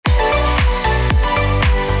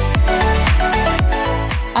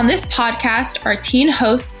On this podcast, our teen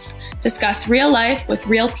hosts discuss real life with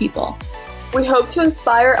real people. We hope to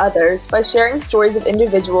inspire others by sharing stories of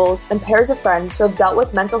individuals and pairs of friends who have dealt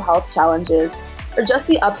with mental health challenges or just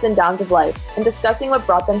the ups and downs of life, and discussing what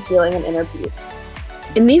brought them healing and inner peace.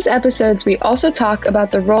 In these episodes, we also talk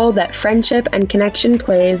about the role that friendship and connection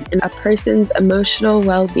plays in a person's emotional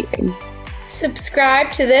well-being.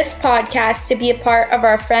 Subscribe to this podcast to be a part of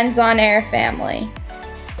our Friends on Air family.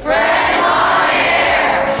 Friends on Air!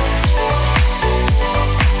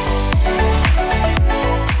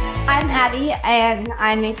 I'm Abby, and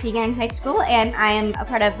I'm a senior in high school, and I am a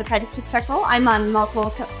part of the Friendship Circle. I'm on multiple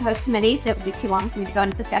host committees, so it would be too long for me to go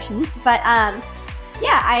into discussion. But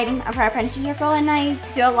yeah, I'm a part of Friendship Circle, and I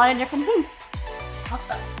do a lot of different things.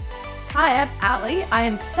 Awesome. Hi, I'm Allie. I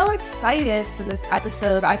am so excited for this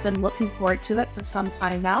episode. I've been looking forward to it for some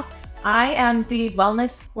time now. I am the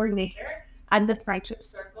wellness coordinator at the Friendship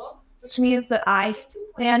Circle, which means that I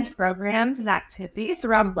plan programs and activities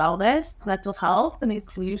around wellness, mental health, and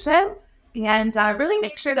inclusion, and really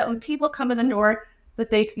make sure that when people come in the door, that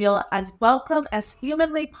they feel as welcome as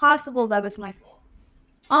humanly possible. That is my goal.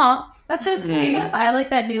 Aw, that's so sweet. I like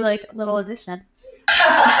that new little addition.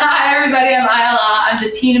 Hi everybody, I'm Ayala. I'm the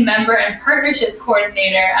teen member and partnership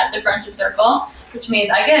coordinator at the Friendship Circle, which means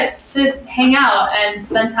I get to hang out and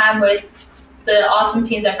spend time with the awesome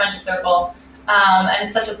teens at Friendship Circle. And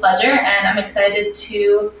it's such a pleasure, and I'm excited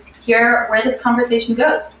to hear where this conversation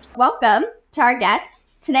goes. Welcome to our guest.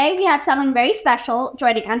 Today we have someone very special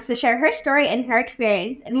joining us to share her story and her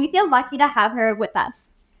experience, and we feel lucky to have her with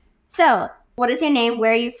us. So, what is your name,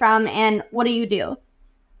 where are you from, and what do you do?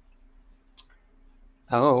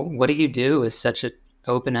 Oh, what do you do is such an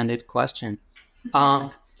open-ended question.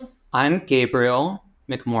 I'm Gabriel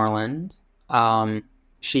McMorland,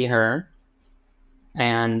 she, her,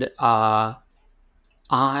 and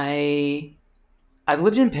I've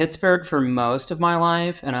lived in Pittsburgh for most of my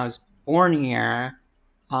life, and I was born here,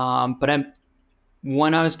 but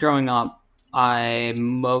when I was growing up, I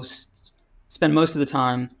spent most of the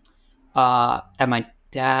time at my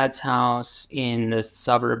dad's house in the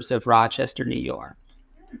suburbs of Rochester, New York,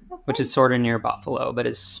 which is sort of near Buffalo, but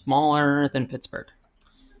is smaller than Pittsburgh.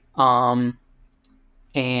 And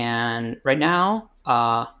right now,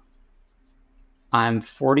 I'm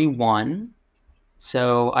 41.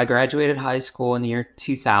 So I graduated high school in the year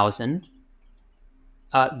 2000.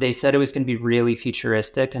 They said it was going to be really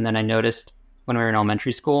futuristic. And then I noticed when we were in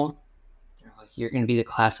elementary school, they're like, you're going to be the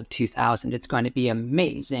class of 2000. It's going to be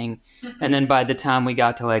amazing. And then by the time we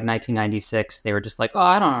got to 1996, they were just like, oh,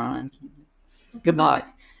 I don't know. Good luck.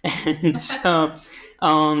 And so,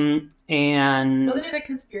 and wasn't it a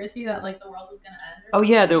conspiracy that the world was going to end? Oh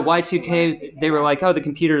yeah, the Y2K. They were like, oh, the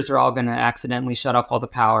computers are all going to accidentally shut off all the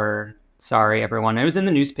power. Sorry, everyone. It was in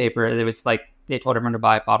the newspaper. It was they told everyone to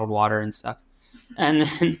buy bottled water and stuff, and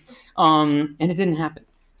then and it didn't happen.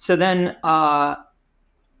 So then, yeah,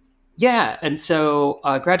 and so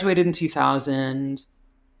graduated in 2000,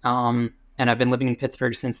 and I've been living in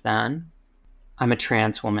Pittsburgh since then. I'm a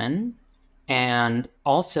trans woman. And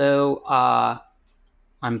also,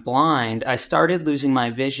 I'm blind. I started losing my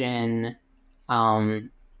vision when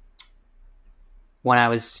I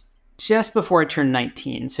was just before I turned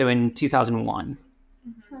 19, so in 2001.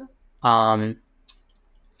 Mm-hmm.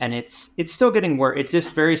 And it's still getting worse. It's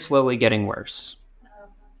just very slowly getting worse.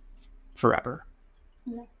 Forever.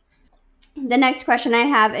 The next question I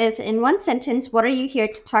have is, in one sentence, what are you here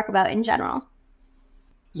to talk about in general?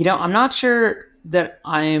 I'm not sure that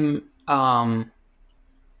I'm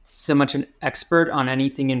so much an expert on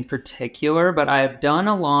anything in particular, but I've done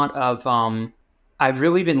a lot of, I've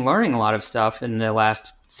really been learning a lot of stuff in the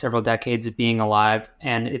last several decades of being alive,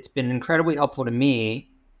 and it's been incredibly helpful to me.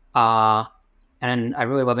 And I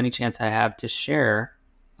really love any chance I have to share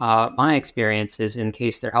my experiences in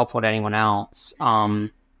case they're helpful to anyone else.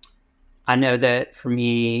 I know that for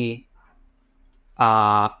me,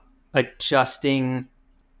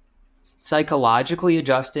 psychologically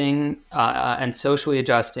adjusting and socially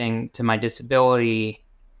adjusting to my disability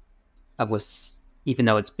was, even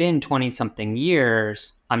though it's been 20 something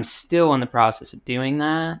years, I'm still in the process of doing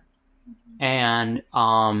that. And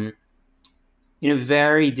in a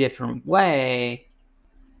very different way,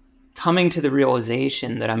 coming to the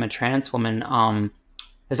realization that I'm a trans woman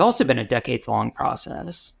has also been a decades-long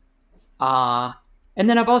process. And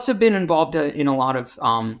then I've also been involved in a lot of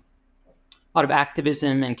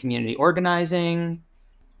activism and community organizing.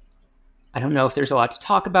 I don't know if there's a lot to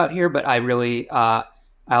talk about here, but I really, I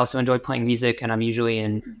also enjoy playing music, and I'm usually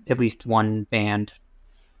in at least one band.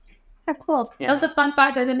 Oh, cool. Yeah. That's a fun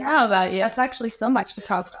fact I didn't know about you. That's actually so much to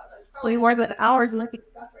talk about. Probably more than hours looking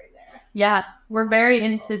stuff right there. Yeah, we're very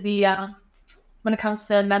into the when it comes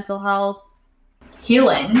to mental health.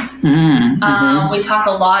 Healing. We talk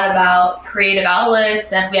a lot about creative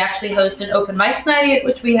outlets, and we actually host an open mic night,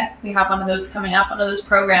 which we have one of those coming up, one of those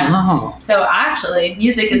programs. Oh. So actually,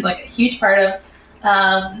 music is like a huge part of,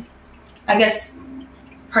 I guess,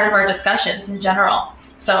 part of our discussions in general.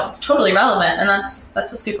 So it's totally relevant, and that's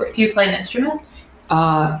a super. Do you play an instrument?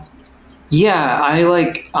 Yeah,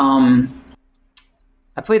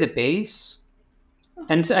 I play the bass,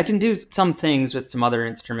 and I can do some things with some other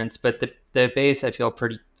instruments, but the bass I feel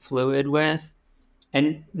pretty fluid with.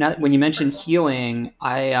 And now, when you mentioned healing,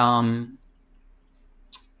 I've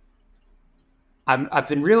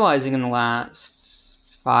been realizing in the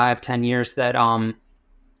last 5-10 years that a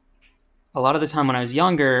lot of the time when I was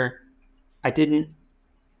younger, I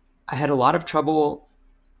had a lot of trouble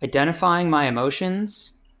identifying my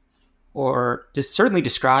emotions, or just certainly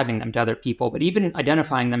describing them to other people, but even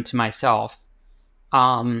identifying them to myself.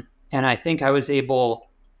 And I think I was able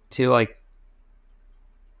to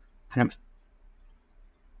kind of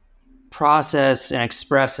process and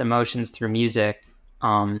express emotions through music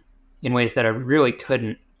in ways that I really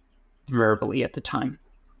couldn't verbally at the time.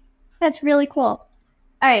 That's really cool.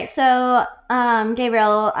 All right, so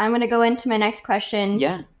Gabriel, I'm going to go into my next question.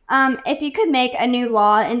 Yeah. If you could make a new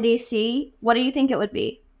law in DC, what do you think it would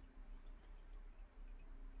be?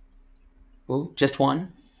 Ooh, just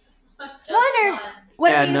one?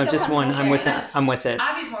 Just one. I'm with it.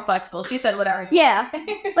 Abby's more flexible. She said whatever. Yeah,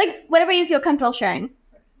 like whatever you feel comfortable sharing.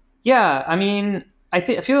 Yeah, I mean, I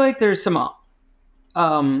feel like there's some,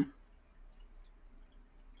 some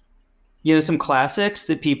classics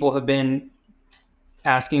that people have been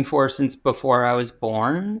asking for since before I was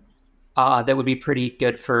born. That would be pretty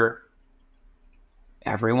good for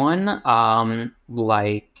everyone.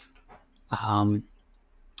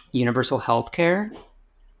 Universal health care.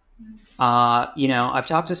 I've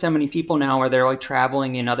talked to so many people now where they're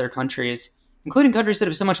traveling in other countries, including countries that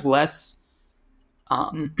have so much less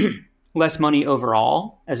money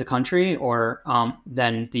overall as a country or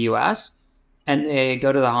than the US, and they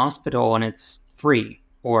go to the hospital and it's free,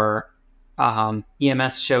 or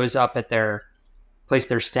EMS shows up at their place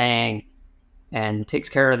they're staying and takes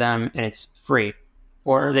care of them and it's free,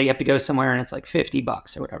 or they have to go somewhere and it's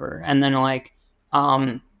 $50 or whatever. And then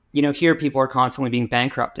here people are constantly being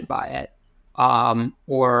bankrupted by it,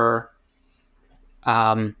 or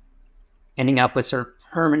ending up with sort of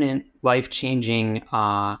permanent, life-changing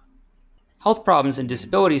health problems and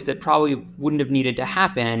disabilities that probably wouldn't have needed to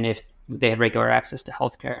happen if they had regular access to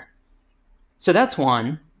healthcare. So that's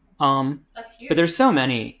one. That's huge. But there's so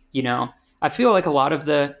many. I feel like a lot of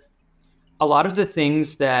the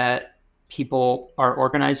things that people are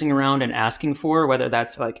organizing around and asking for, whether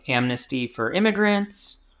that's amnesty for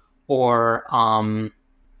immigrants, or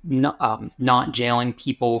not jailing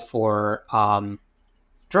people for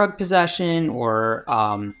drug possession or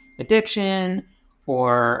addiction,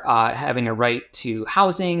 or having a right to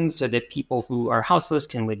housing so that people who are houseless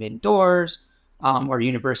can live indoors, or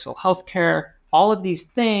universal health care. All of these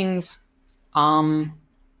things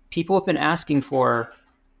people have been asking for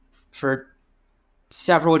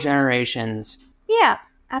several generations. Yeah,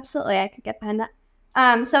 absolutely. I could get behind that.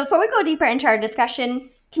 So before we go deeper into our discussion,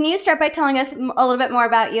 can you start by telling us a little bit more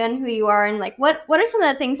about you and who you are, and what are some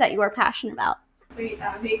of the things that you are passionate about? Wait,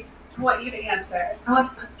 Abby, I want you to answer. I'm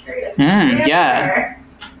curious. Yeah.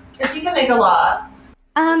 If you could make a law.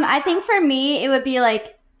 I think for me, it would be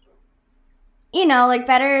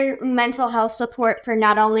better mental health support for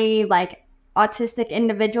not only autistic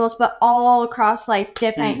individuals, but all across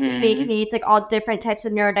different unique needs, all different types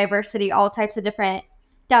of neurodiversity, all types of different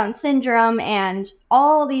Down syndrome, and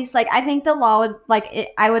all these I think the law would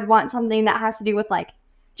I would want something that has to do with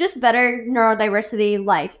just better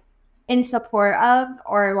neurodiversity in support of,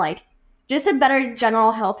 or just a better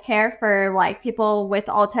general health care for people with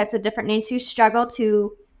all types of different needs who struggle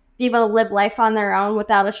to be able to live life on their own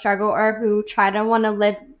without a struggle, or who try to want to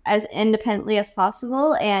live as independently as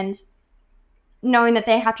possible, and knowing that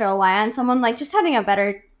they have to rely on someone, just having a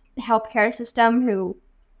better healthcare system who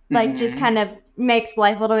just kind of makes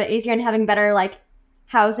life a little bit easier, and having better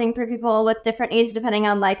housing for people with different needs depending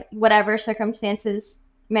on whatever circumstances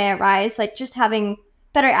may arise, just having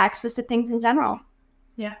better access to things in general.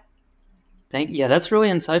 Yeah. That's really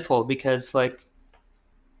insightful, because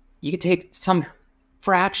you could take some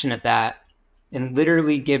fraction of that and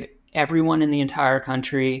literally give everyone in the entire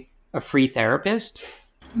country a free therapist.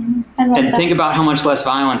 And think about how much less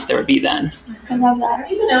violence there would be then. I love that. I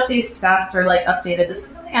don't even know if these stats are updated. This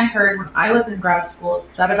is something I heard when I was in grad school,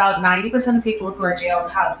 that about 90% of people who are jailed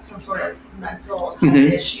have some sort of mental health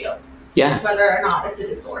issue. Yeah. Whether or not it's a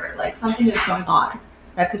disorder, like something is going on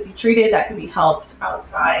that could be treated, that could be helped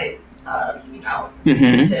outside of, the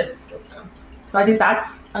cognitive system. So I think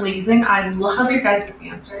that's amazing. I love your guys'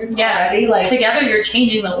 answers already. Like, together, you're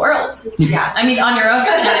changing the world. Yeah. I mean, on your own,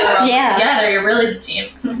 you're changing the world. Together, you're really the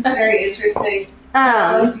team. This is very interesting.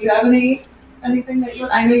 Do you have anything that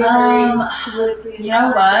I know you're very politically You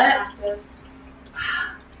know what?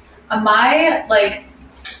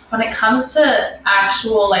 When it comes to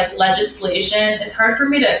actual legislation, it's hard for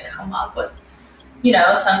me to come up with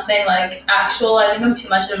something like actual. I think I'm too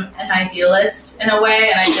much of an idealist in a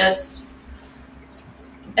way, and I just,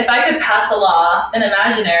 if I could pass a law, an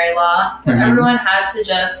imaginary law, where everyone had to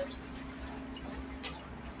just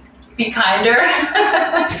be kinder,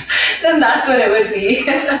 then that's what it would be.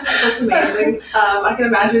 That's amazing. I can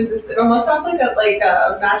imagine it almost sounds like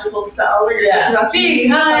a magical spell where you're just about to be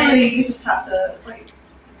somebody, you just have to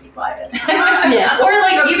be quiet. Or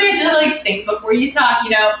even just think before you talk,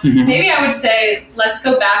 maybe I would say, let's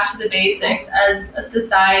go back to the basics as a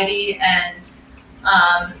society and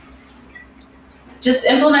just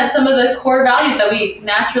implement some of the core values that we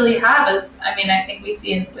naturally have I think we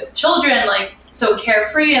see with children, so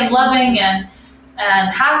carefree and loving and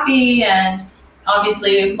happy, and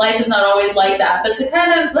obviously life is not always like that, but to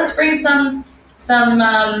kind of, let's bring some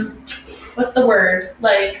what's the word,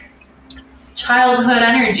 childhood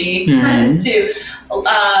energy to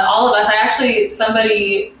all of us.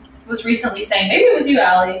 Somebody was recently saying, maybe it was you,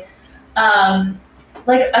 Allie,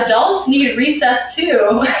 adults need recess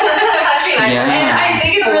too. And I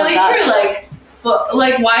think it's really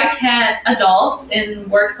true. Why can't adults in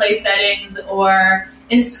workplace settings or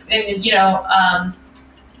in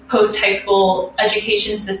post high school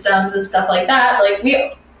education systems and stuff like that,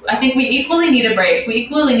 I think we equally need a break. We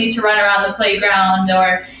equally need to run around the playground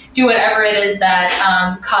or do whatever it is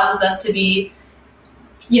that causes us to be,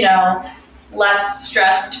 less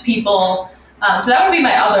stressed people. So that would be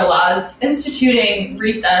my other laws, instituting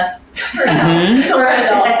recess for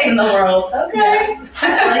adults in the world. Okay, yes. I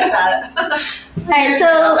like that. All right,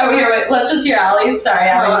 so let's just hear Allie's. Sorry,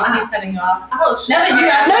 Allie, I keep cutting you off. Now that you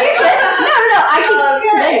asked, I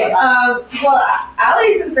keep. Well,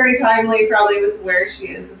 Allie's is very timely, probably with where she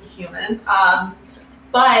is as a human.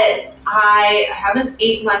 But I have an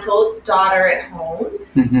 8-month-old daughter at home,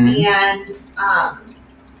 and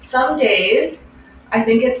some days I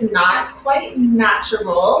think it's not quite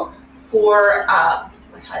natural for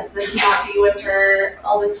my husband to not be with her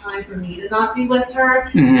all the time, for me to not be with her.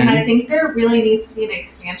 And I think there really needs to be an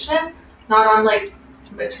expansion, not on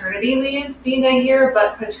maternity leave being a year,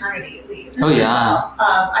 but paternity leave. Oh, yeah.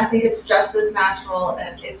 Well. I think it's just as natural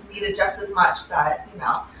and it's needed just as much that,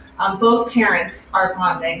 both parents are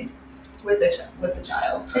bonding with the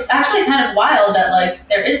child. It's actually kind of wild that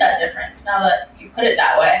there is that difference now that you put it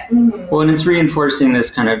that way. Well, and it's reinforcing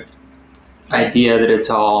this kind of idea that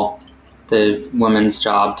it's all the woman's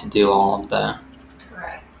job to do all of the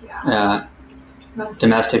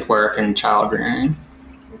domestic work and child rearing.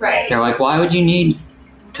 Right. They're like, why would you need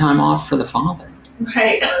time off for the father?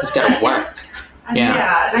 Right. It's got to work.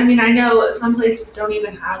 Yeah. I know some places don't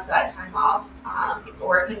even have that time off,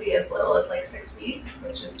 or it can be as little as 6 weeks,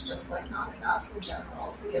 which is just not enough in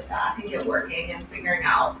general to get back and get working and figuring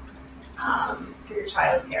out for your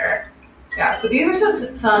childcare. Yeah, so these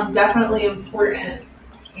are some definitely important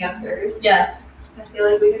answers. Yes. I feel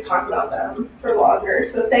like we could talk about them for longer.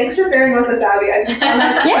 So thanks for bearing with us, Abby. I just found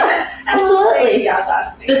that absolutely.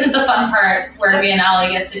 Fascinating. This is the fun part where me and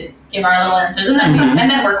Allie get to give our little answers, and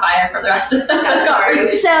then we're quiet for the rest of the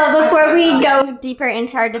conversation. So before we go deeper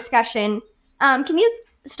into our discussion, can you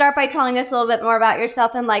start by telling us a little bit more about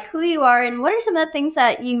yourself and who you are, and what are some of the things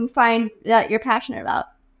that you find that you're passionate about?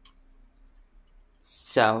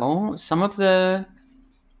 So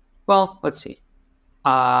let's see.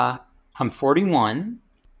 I'm 41.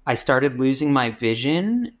 I started losing my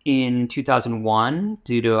vision in 2001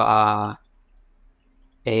 due to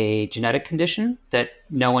a genetic condition that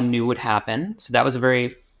no one knew would happen. So that was a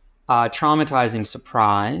very traumatizing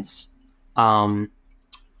surprise. And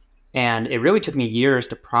it really took me years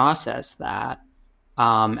to process that.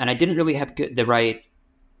 And I didn't really have the right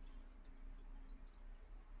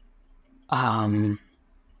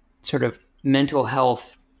sort of mental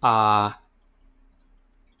health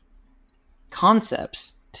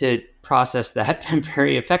concepts to process that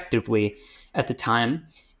very effectively at the time.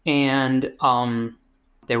 And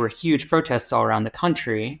there were huge protests all around the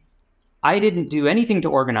country. I didn't do anything to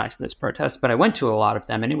organize those protests, but I went to a lot of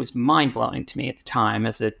them, and it was mind-blowing to me at the time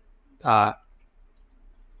as a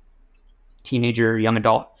teenager, young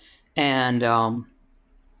adult. And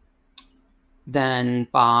then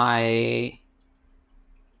by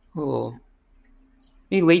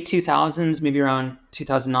maybe late 2000s, maybe around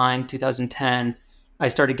 2009, 2010, I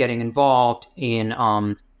started getting involved in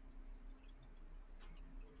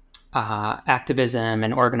activism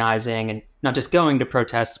and organizing, and not just going to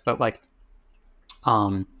protests, but like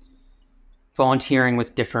volunteering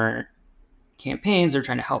with different campaigns or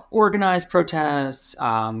trying to help organize protests,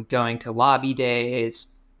 going to lobby days.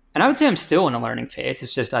 And I would say I'm still in a learning phase.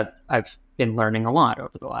 It's just I've been learning a lot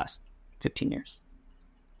over the last 15 years.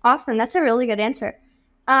 Awesome. That's a really good answer.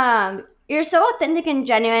 You're so authentic and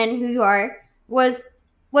genuine in who you are. Was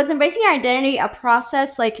embracing your identity a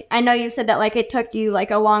process? Like, I know you said that like it took you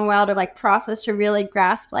like a long while to like process to really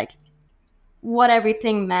grasp like what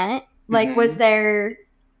everything meant. Like, was there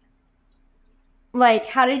like,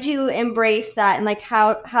 how did you embrace that? And like,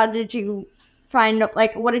 how did you find,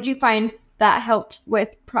 like, what did you find that helped with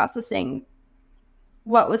processing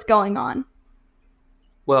what was going on?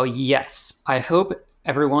 Well, yes. I hope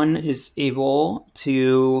everyone is able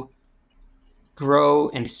to grow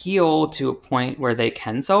and heal to a point where they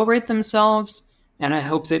can celebrate themselves. And I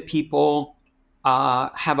hope that people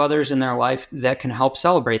have others in their life that can help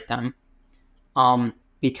celebrate them.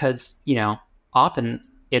 Because, often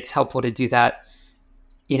it's helpful to do that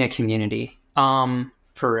in a community, for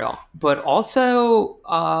real. But also,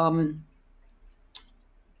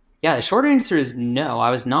 the short answer is no,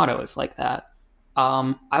 I was not always like that.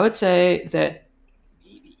 I would say that,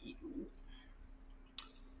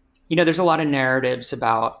 there's a lot of narratives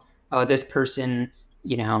about, oh, this person,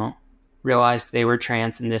 realized they were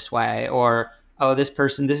trans in this way, or, oh, this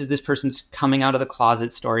is this person's coming out of the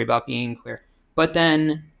closet story about being queer. But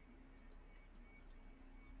then,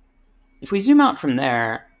 if we zoom out from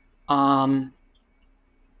there, a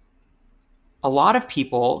lot of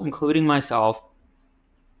people, including myself,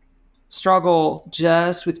 struggle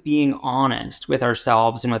just with being honest with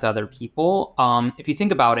ourselves and with other people. If you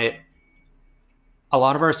think about it, a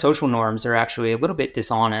lot of our social norms are actually a little bit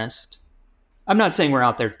dishonest. I'm not saying we're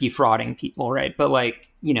out there defrauding people, right? But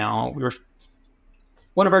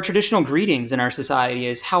one of our traditional greetings in our society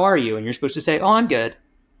is, how are you? And you're supposed to say, oh, I'm good.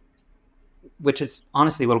 Which is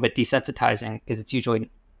honestly a little bit desensitizing because it's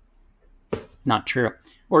usually not true.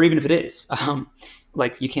 Or even if it is,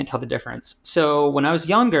 you can't tell the difference. So when I was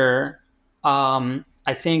younger, I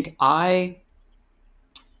think I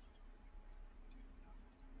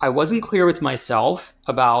wasn't clear with myself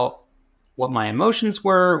about what my emotions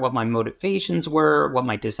were, what my motivations were, what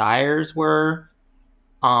my desires were.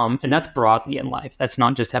 And that's broadly in life. That's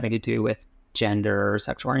not just having to do with gender or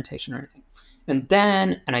sexual orientation or anything.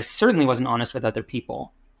 And I certainly wasn't honest with other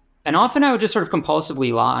people. And often I would just sort of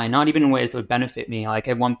compulsively lie, not even in ways that would benefit me. Like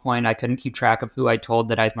at one point, I couldn't keep track of who I told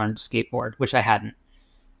that I'd learned to skateboard, which I hadn't.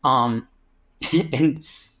 And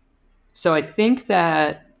so I think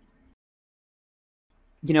that,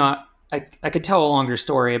 I could tell a longer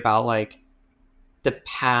story about like the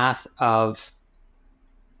path of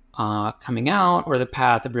coming out or the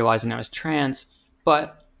path of realizing I was trans.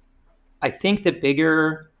 But I think the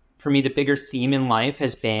bigger theme in life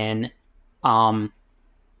has been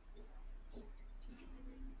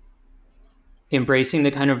embracing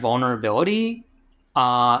the kind of vulnerability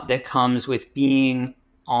that comes with being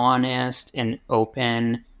honest and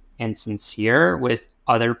open and sincere with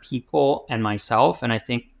other people and myself. And I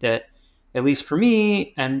think that, at least for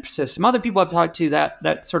me and so some other people I've talked to,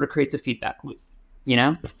 that sort of creates a feedback loop,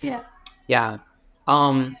 Yeah. Yeah.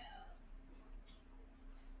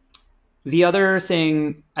 The other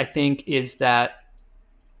thing I think is that,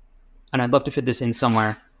 and I'd love to fit this in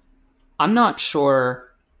somewhere, I'm not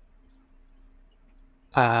sure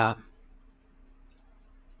we're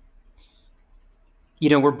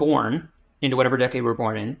born into whatever decade we're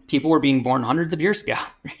born in. People were being born hundreds of years ago,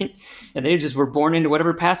 right? And they just were born into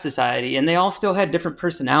whatever past society, and they all still had different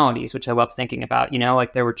personalities, which I love thinking about.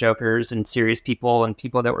 Like there were jokers and serious people and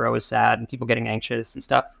people that were always sad and people getting anxious and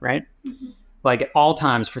stuff, right? Mm-hmm. Like at all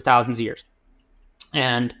times for thousands of years.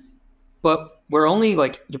 But we're only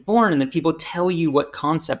you're born and then people tell you what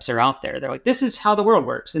concepts are out there. They're like, this is how the world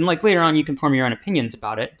works. And later on you can form your own opinions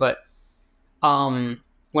about it. But when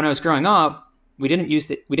I was growing up, we didn't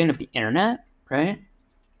have the internet, right?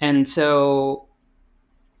 And so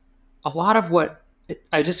a lot of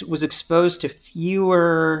I just was exposed to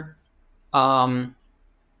fewer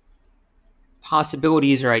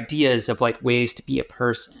possibilities or ideas of ways to be a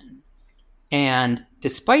person. And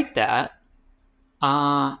despite that,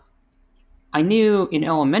 I knew in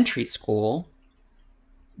elementary school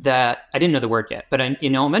that I didn't know the word yet, but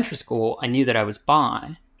in elementary school, I knew that I was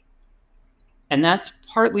bi. And that's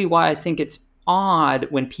partly why I think it's odd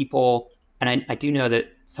when people, and I do know that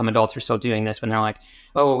some adults are still doing this when they're like,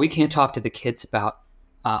 oh, well, we can't talk to the kids about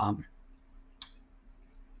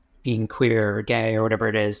being queer or gay or whatever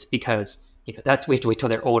it is, because that's we have to wait till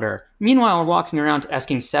they're older. Meanwhile, we're walking around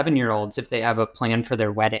asking 7-year-olds if they have a plan for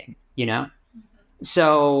their wedding.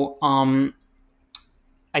 So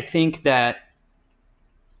I think that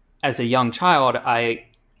as a young child, I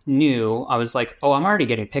was like, oh, I'm already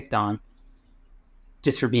getting picked on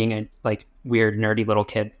just for being a like weird nerdy little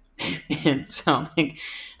kid. And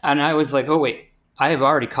I was like, oh wait, I have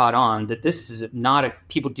already caught on that this is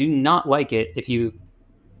people do not like it if you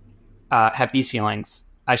have these feelings.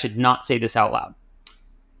 I should not say this out loud.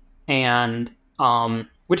 And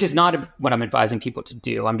which is not what I'm advising people to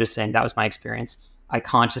do. I'm just saying that was my experience. I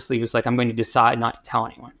consciously was like, I'm going to decide not to tell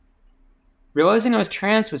anyone. Realizing I was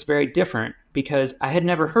trans was very different because I had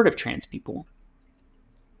never heard of trans people.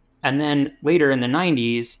 And then later in the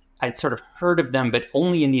 90s, I'd sort of heard of them, but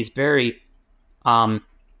only in these very, like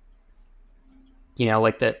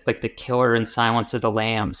the killer in Silence of the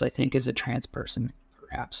Lambs, I think, is a trans person,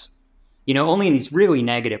 perhaps. Only in these really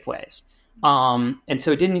negative ways. And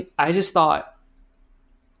so I just thought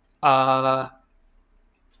that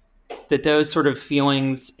those sort of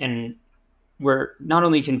feelings were not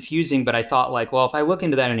only confusing, but I thought like, well, if I look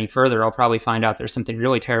into that any further, I'll probably find out there's something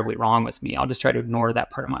really terribly wrong with me. I'll just try to ignore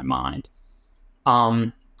that part of my mind.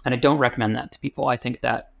 And I don't recommend that to people. I think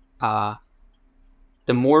that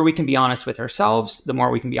the more we can be honest with ourselves, the more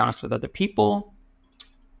we can be honest with other people.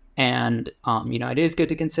 And, it is good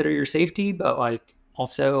to consider your safety, but like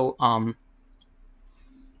also,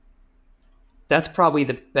 that's probably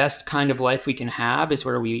the best kind of life we can have, is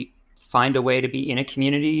where we find a way to be in a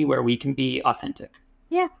community where we can be authentic.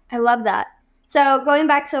 Yeah, I love that. So going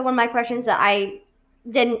back to one of my questions that I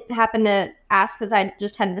didn't happen to ask because I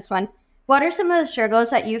just had this one. What are some of the struggles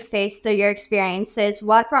that you faced through your experiences?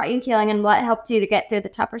 What brought you healing and what helped you to get through the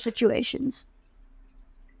tougher situations?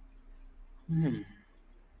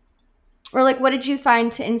 Or like, what did you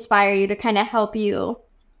find to inspire you to kind of help you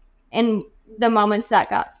in the moments that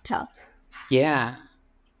got tough? Yeah.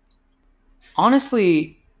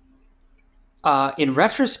 Honestly, in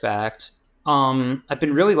retrospect, I've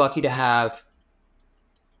been really lucky to have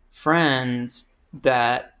friends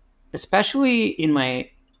that, especially in my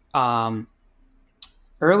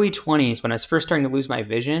early 20s, when I was first starting to lose my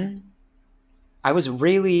vision, I was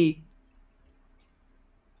really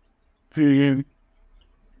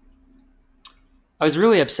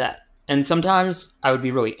upset. And sometimes I would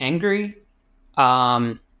be really angry.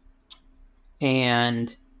 And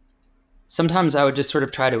sometimes I would just sort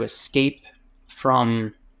of try to escape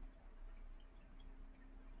from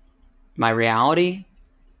my reality.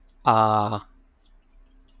 I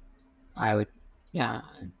would,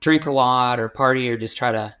 drink a lot or party or just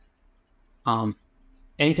try to,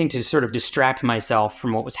 anything to sort of distract myself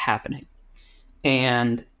from what was happening.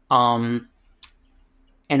 And I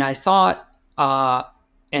thought,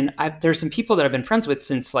 there's some people that I've been friends with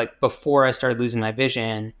since like before I started losing my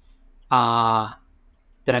vision, that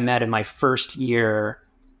I met in my first year.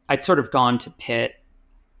 I'd sort of gone to Pitt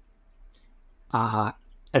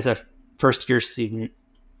as a first year student,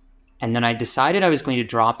 and then I decided I was going to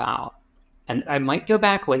drop out, and I might go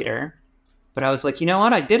back later, but I was like, you know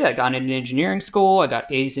what? I got into engineering school. I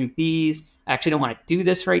got A's and B's. I actually don't want to do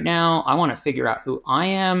this right now. I want to figure out who I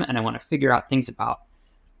am, and I want to figure out things about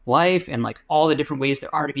life and like all the different ways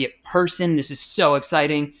there are to be a person. This is so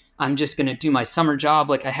exciting. I'm just going to do my summer job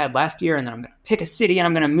like I had last year, and then I'm going to pick a city and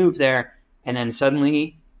I'm going to move there. And then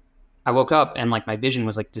suddenly I woke up and like my vision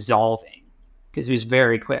was like dissolving because it was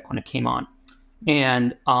very quick when it came on.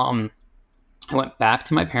 And I went back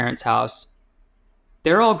to my parents' house.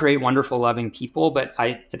 They're all great, wonderful, loving people, but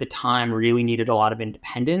I, at the time, really needed a lot of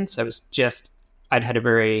independence. I'd had a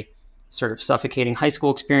very sort of suffocating high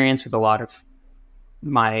school experience with a lot of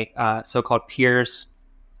my so-called peers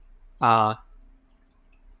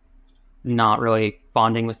not really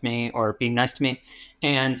bonding with me or being nice to me.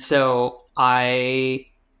 And so I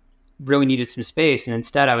really needed some space. And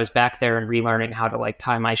instead I was back there and relearning how to like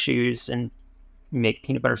tie my shoes and make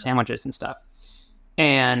peanut butter sandwiches and stuff.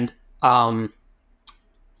 And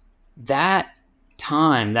that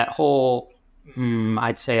time, that whole,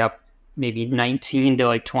 I'd say up maybe 19 to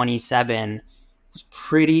like 27 was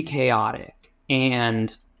pretty chaotic.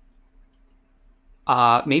 And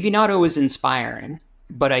maybe not always inspiring,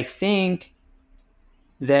 but I think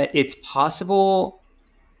that it's possible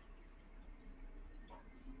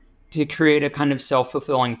to create a kind of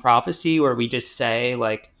self-fulfilling prophecy where we just say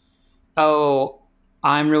like, oh,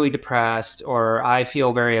 I'm really depressed, or I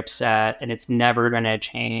feel very upset and it's never going to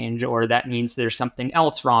change, or that means there's something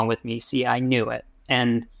else wrong with me. See, I knew it.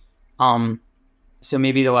 And so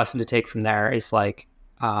maybe the lesson to take from there is like,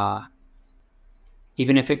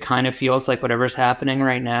 even if it kind of feels like whatever's happening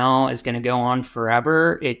right now is going to go on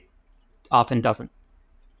forever, it often doesn't.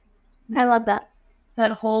 I love that.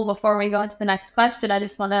 Before we go into the next question, I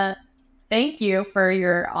just want to thank you for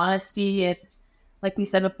your honesty and, like we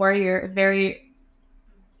said before, your very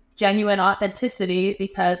genuine authenticity,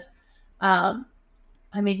 because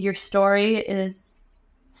your story is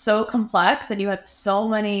so complex and you have so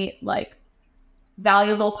many like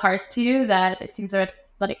valuable parts to you that it seems like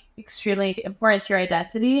extremely important to your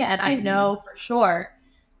identity. And I know for sure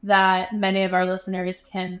that many of our listeners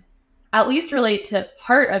can at least relate to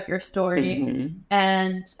part of your story.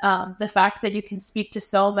 And the fact that you can speak to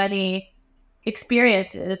so many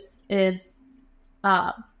experiences is,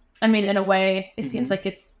 in a way, it seems like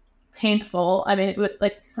it's painful.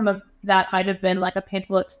 Like some of that might have been like a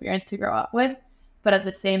painful experience to grow up with, but at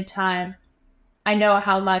the same time, I know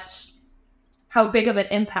how big of an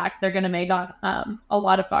impact they're going to make on a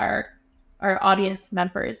lot of our audience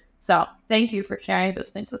members. So thank you for sharing those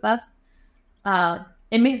things with us.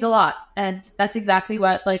 It means a lot, and that's exactly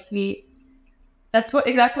what exactly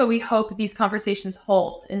what we hope these conversations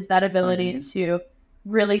hold, is that ability to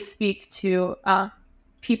really speak to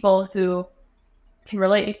people who can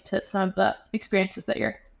relate to some of the experiences that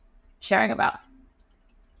you're sharing about.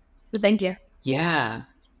 So thank you. Yeah,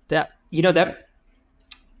 that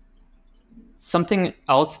something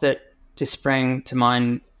else that just sprang to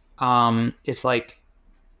mind is like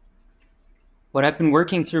what I've been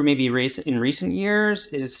working through maybe in recent years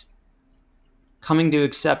is coming to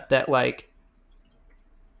accept that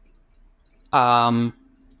I've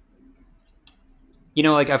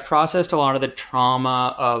processed a lot of the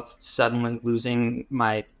trauma of suddenly losing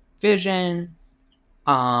my vision.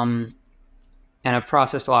 And I've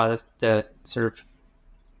processed a lot of the sort of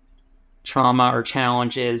trauma or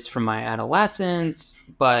challenges from my adolescence,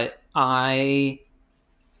 but I've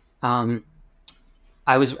been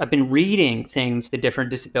reading things the different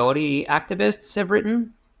disability activists have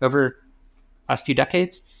written over the last few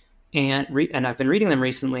decades, and I've been reading them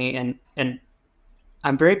recently, and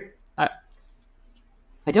I'm very I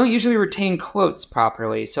don't usually retain quotes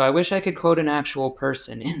properly, so I wish I could quote an actual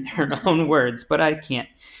person in their own words, but I can't.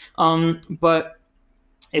 But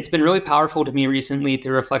it's been really powerful to me recently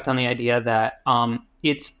to reflect on the idea that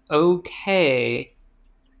it's okay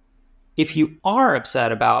if you are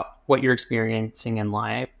upset about what you're experiencing in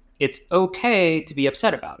life. It's okay to be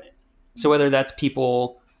upset about it. So whether that's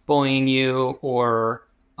people bullying you or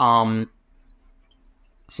some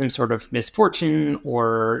sort of misfortune,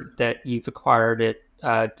 or that you've acquired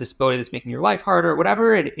a disability that's making your life harder,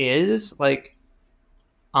 whatever it is,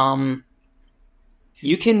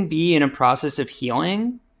 you can be in a process of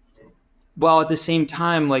healing, while at the same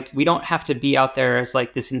time, we don't have to be out there as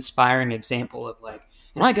this inspiring example of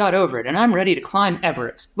and I got over it and I'm ready to climb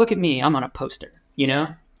Everest. Look at me, I'm on a poster,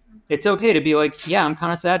 It's okay to be yeah, I'm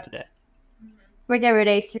kind of sad today. Every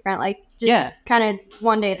day is different, kind of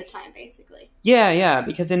one day at a time, basically. Yeah,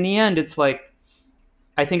 because in the end, it's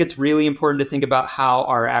I think it's really important to think about how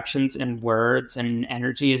our actions and words and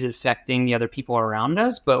energy is affecting the other people around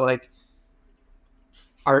us, but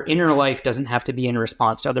our inner life doesn't have to be in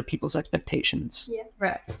response to other people's expectations. Yeah,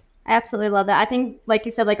 right. I absolutely love that. I think, like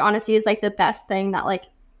you said, honesty is the best thing that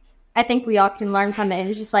I think we all can learn from it.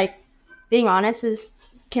 It's just being honest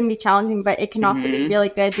can be challenging, but it can also be really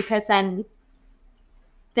good, because then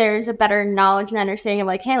there's a better knowledge and understanding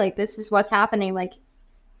of hey, this is what's happening.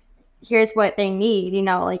 Here's what they need,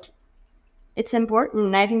 it's important.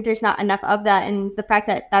 And I think there's not enough of that. And the fact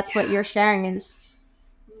that that's what you're sharing is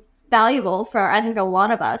valuable for, I think, a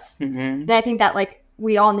lot of us. And I think that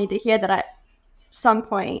we all need to hear that at some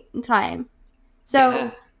point in time.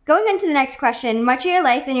 So going into the next question, much of your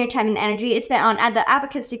life and your time and energy is spent on the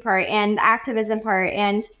advocacy part and the activism part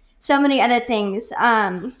and so many other things.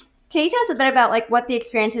 Can you tell us a bit about what the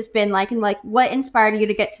experience has been like, and what inspired you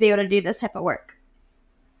to get to be able to do this type of work?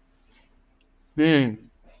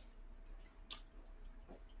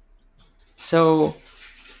 So,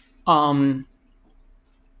 I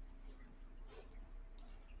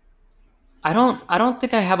don't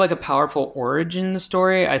think I have a powerful origin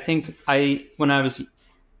story. I think when I was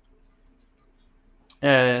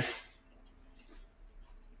a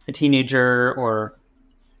teenager, or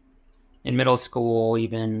in middle school,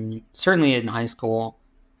 even certainly in high school,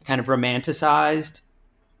 I kind of romanticized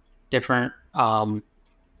different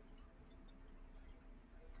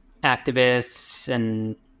activists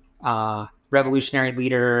and revolutionary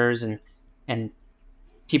leaders and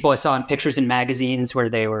people I saw in pictures in magazines where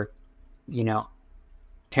they were,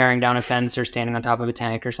 tearing down a fence or standing on top of a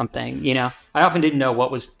tank or something. I often didn't know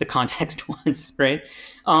what the context was, right?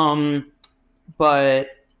 But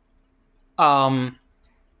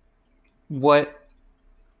what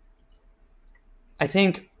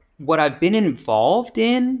I've been involved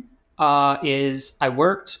in is I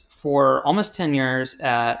worked for almost 10 years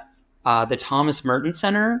at the Thomas Merton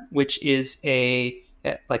Center, which is an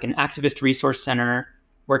activist resource center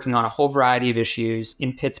working on a whole variety of issues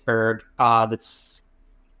in Pittsburgh. That's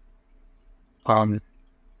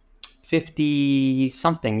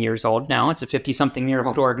 50-something years old now. It's a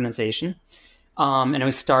 50-something-year-old organization. And it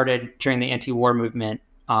was started during the anti-war movement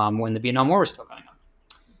when the Vietnam War was still going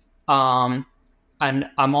on. And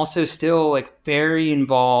I'm also still very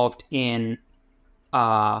involved in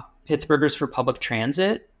Pittsburghers for Public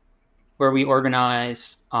Transit, where we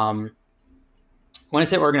organize. When I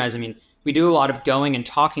say organize, I mean we do a lot of going and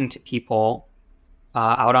talking to people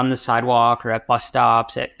out on the sidewalk or at bus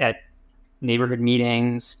stops, at neighborhood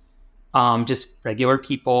meetings, just regular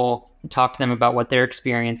people, and talk to them about what they're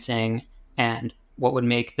experiencing and what would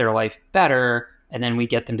make their life better, and then we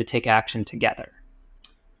get them to take action together.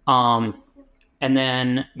 And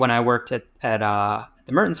then when I worked at the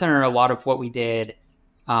Merton Center, a lot of what we did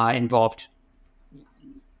involved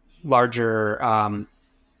larger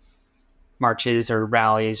marches or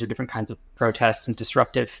rallies or different kinds of protests and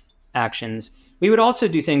disruptive actions. We would also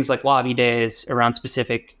do things like lobby days around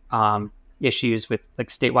specific issues with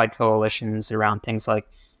statewide coalitions around things like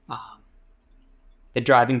the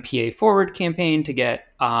Driving PA Forward campaign to get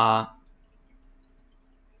to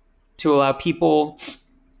allow people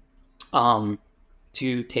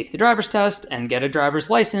to take the driver's test and get a driver's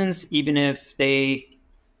license, even if they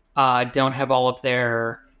don't have all of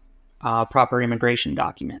their proper immigration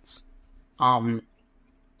documents.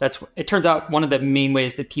 It turns out one of the main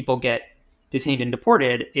ways that people get detained and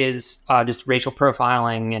deported is just racial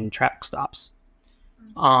profiling and traffic stops.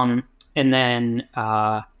 And then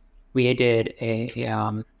we did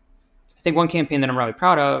I think one campaign that I'm really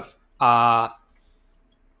proud of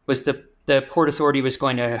was the Port Authority was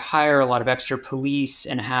going to hire a lot of extra police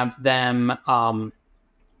and have them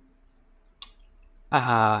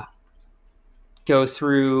go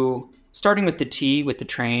through, starting with the T, with the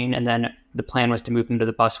train, and then the plan was to move them to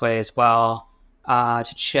the busway as well,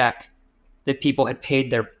 to check that people had paid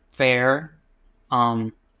their fare.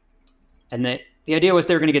 And that the idea was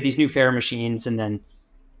they were going to get these new fare machines, and then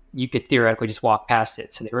you could theoretically just walk past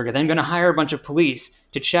it. So they were then going to hire a bunch of police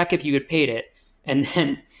to check if you had paid it. And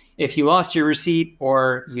then if you lost your receipt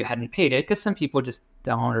or you hadn't paid it, because some people just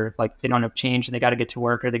don't, or they don't have change and they got to get to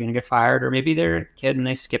work, or they're going to get fired, or maybe they're a kid and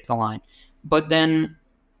they skip the line. But then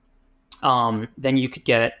you could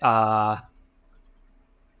get, I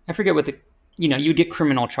forget what you get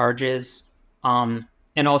criminal charges. And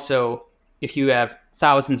also if you have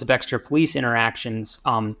thousands of extra police interactions,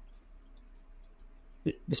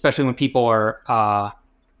 especially when people are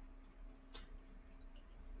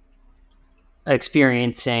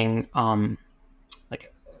experiencing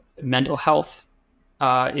like a mental health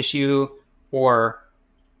issue, or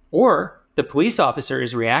the police officer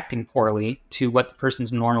is reacting poorly to what the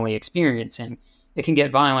person's normally experiencing, it can get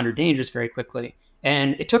violent or dangerous very quickly.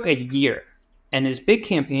 And it took a year. And this big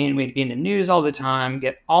campaign, we'd be in the news all the time,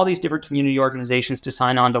 get all these different community organizations to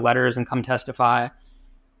sign on to letters and come testify.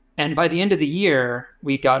 And by the end of the year,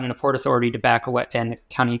 we'd gotten the Port Authority to back away and the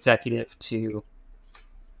county executive to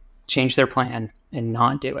change their plan and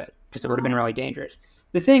not do it, because it would have been really dangerous.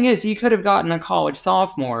 The thing is, you could have gotten a college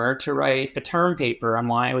sophomore to write a term paper on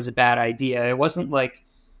why it was a bad idea. It wasn't like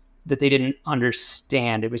that they didn't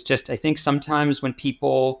understand. It was just, I think sometimes when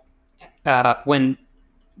people, when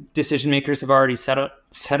decision makers have already set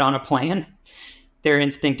on a plan, their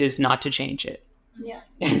instinct is not to change it. Yeah.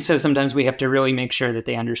 And so sometimes we have to really make sure that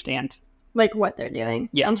they understand, like, what they're doing,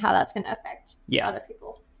 and how that's going to affect other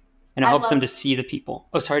people. And it helps them to see the people.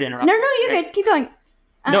 Oh, sorry to interrupt. No, you're good. Keep going.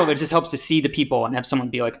 No, it just helps to see the people and have someone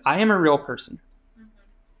be like, I am a real person.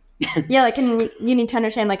 Yeah, like, and you need to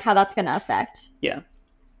understand, like, how that's going to affect. Yeah.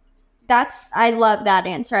 I love that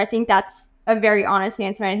answer. I think that's a very honest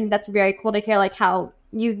answer. I think that's very cool to hear, like, how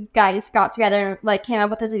you guys got together, like, came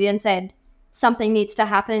up with this idea and said, something needs to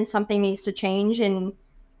happen and something needs to change, and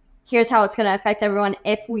here's how it's going to affect everyone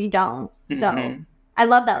if we don't. So I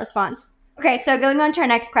love that response. Okay, so going on to our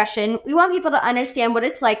next question, we want people to understand what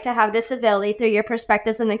it's like to have disability through your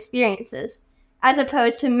perspectives and experiences, as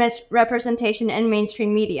opposed to misrepresentation in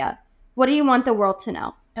mainstream media. What do you want the world to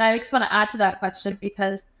know? And I just want to add to that question,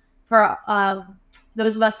 because for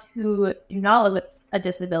those of us who do not live with a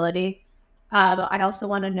disability, I also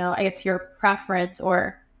want to know, I guess, your preference,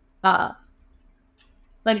 or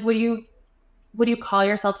like, would you call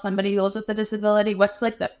yourself somebody who lives with a disability? What's,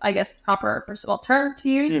 like, the, I guess, proper, first of all, term to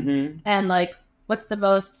use? And, like, what's the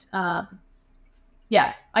most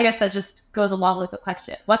yeah, I guess that just goes along with the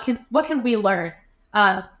question. What can we learn,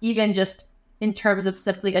 even just in terms of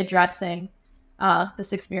simply addressing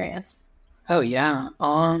this experience? Oh yeah.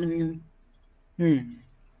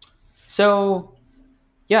 So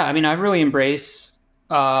yeah, I mean, I really embrace.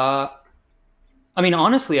 I mean,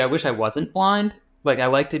 honestly, I wish I wasn't blind. Like, I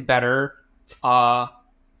liked it better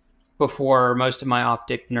before most of my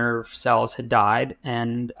optic nerve cells had died,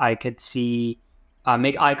 and I could see,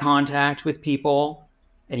 make eye contact with people,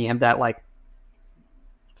 and you have that like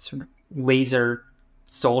sort of laser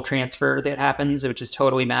soul transfer that happens, which is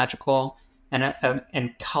totally magical,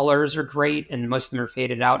 and colors are great, and most of them are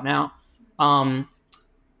faded out now.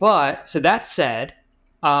 But so that said,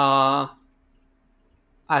 I've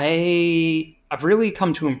really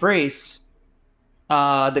come to embrace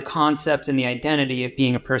the concept and the identity of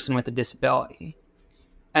being a person with a disability,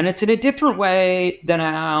 and it's in a different way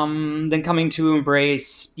than coming to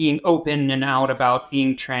embrace being open and out about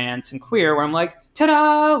being trans and queer, where I'm like,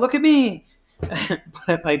 ta-da, look at me.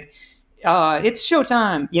 But like, it's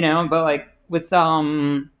showtime, you know. But like with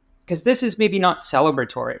because this is maybe not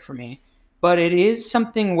celebratory for me, but it is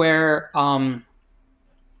something where I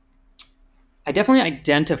definitely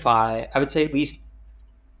identify, I would say at least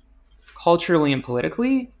culturally and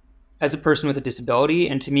politically, as a person with a disability.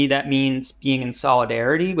 And to me, that means being in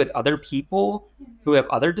solidarity with other people who have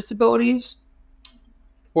other disabilities,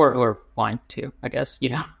 or blind too, I guess, you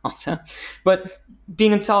know, also. But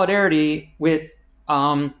being in solidarity with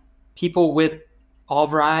people with all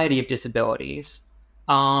variety of disabilities,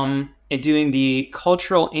 and doing the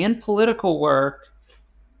cultural and political work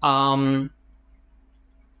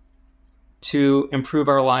to improve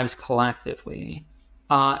our lives collectively.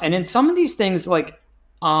 And in some of these things, like,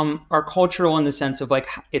 are cultural in the sense of like,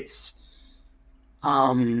 it's,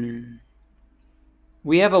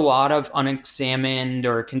 we have a lot of unexamined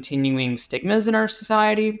or continuing stigmas in our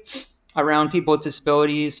society around people with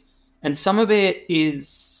disabilities. And some of it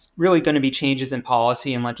is really going to be changes in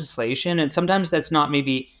policy and legislation. And sometimes that's not,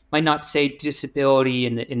 might not say disability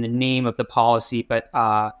in the name of the policy, but,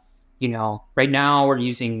 you know, right now we're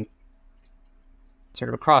using sort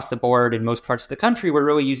of across the board in most parts of the country, we're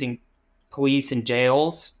really using police and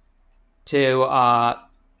jails to, I'm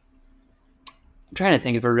trying to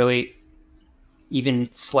think of a really even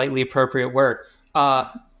slightly appropriate word.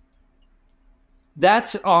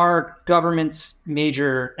 That's our government's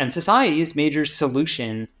major and society's major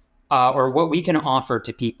solution, or what we can offer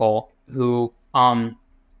to people who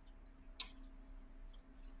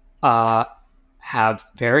have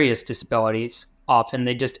various disabilities. Often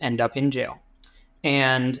they just end up in jail.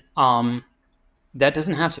 And that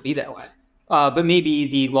doesn't have to be that way. But maybe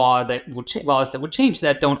the laws that would change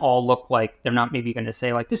that don't all look like, they're not maybe going to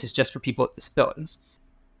say like, this is just for people with disabilities.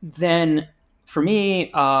 Then for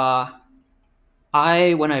me, when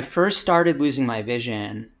I first started losing my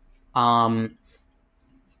vision, I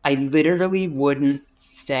literally wouldn't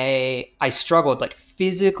say, I struggled, like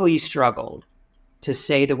physically struggled to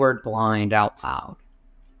say the word blind out loud.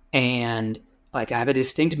 And like, I have a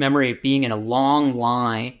distinct memory of being in a long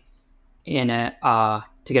line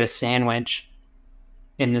to get a sandwich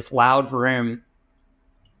in this loud room,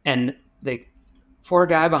 and the poor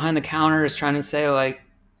guy behind the counter is trying to say like,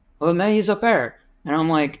 "Le maïs au père," and I'm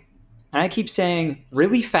like, and I keep saying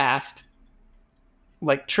really fast,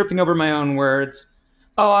 like tripping over my own words.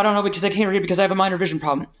 Oh, I don't know, because I can't read it because I have a minor vision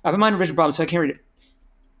problem. I have a minor vision problem, so I can't read it.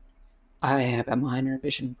 I have a minor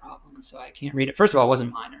vision problem, so I can't read it. First of all, it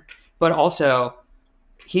wasn't minor. But also,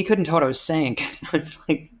 he couldn't tell what I was saying because I was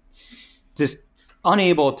like just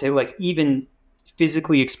unable to like even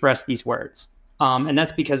physically express these words. And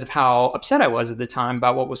that's because of how upset I was at the time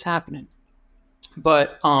about what was happening.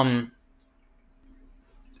 But a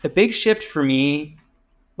big shift for me,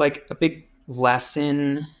 like a big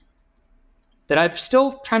lesson that I'm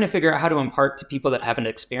still trying to figure out how to impart to people that haven't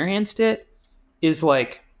experienced it, is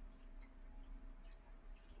like,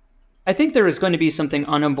 I think there is going to be something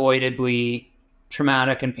unavoidably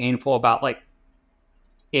traumatic and painful about like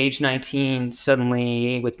age 19,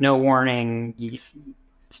 suddenly with no warning, you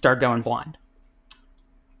start going blind.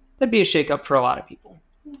 That'd be a shakeup for a lot of people.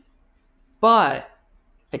 But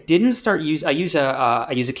I didn't start I use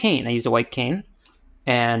a cane. I use a white cane.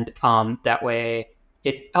 And that way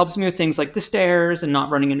it helps me with things like the stairs and not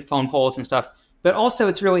running into phone poles and stuff. But also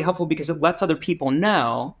it's really helpful because it lets other people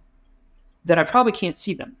know that I probably can't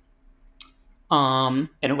see them. And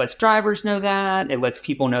it lets drivers know that. It lets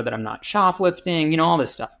people know that I'm not shoplifting, you know, all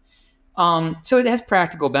this stuff. So it has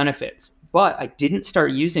practical benefits. But I didn't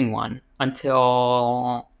start using one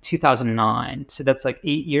until 2009. So that's like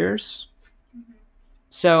 8 years.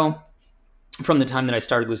 So from the time that I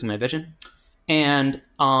started losing my vision. And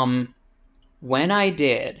when I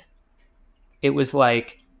did, it was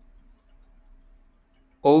like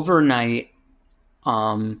overnight.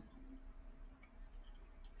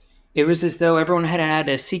 It was as though everyone had had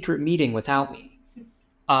a secret meeting without me.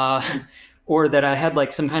 Or that I had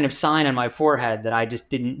like some kind of sign on my forehead that I just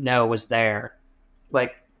didn't know was there.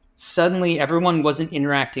 Like suddenly everyone wasn't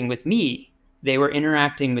interacting with me. They were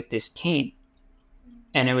interacting with this cane.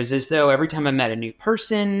 And it was as though every time I met a new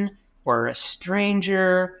person or a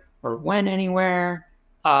stranger or went anywhere,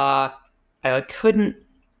 I couldn't,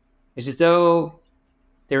 it's as though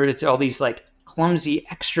there was all these like clumsy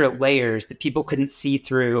extra layers that people couldn't see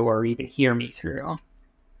through or even hear me through.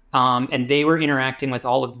 And they were interacting with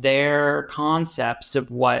all of their concepts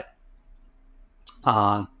of what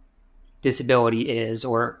disability is,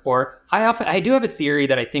 or I do have a theory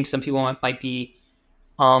that I think some people might be,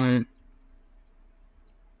 I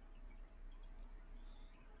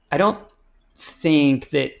don't think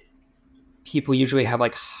that people usually have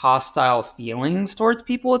like hostile feelings towards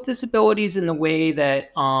people with disabilities in the way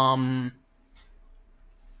that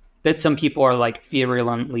that some people are like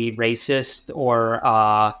virulently racist or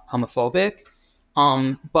homophobic.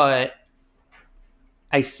 But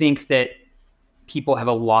I think that people have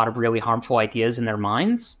a lot of really harmful ideas in their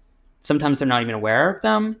minds. Sometimes they're not even aware of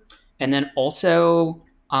them. And then also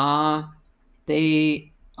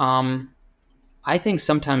I think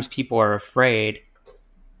sometimes people are afraid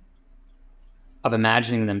of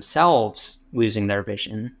imagining themselves losing their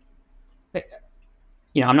vision.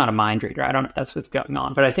 I'm not a mind reader. I don't know if that's what's going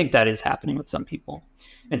on, but I think that is happening with some people.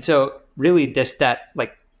 And so really that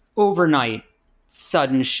like overnight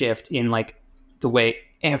sudden shift in like the way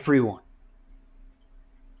everyone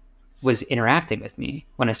was interacting with me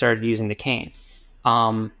when I started using the cane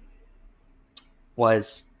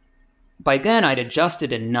was, by then I'd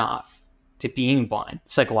adjusted enough to being blind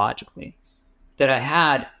psychologically that I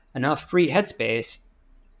had enough free headspace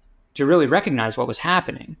to really recognize what was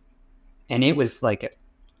happening. And it was like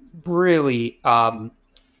really,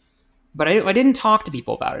 but I didn't talk to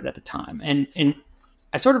people about it at the time. And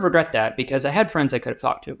I sort of regret that because I had friends I could have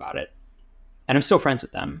talked to about it. And I'm still friends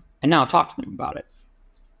with them. And now I've talked to them about it.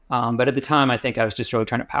 But at the time, I think I was just really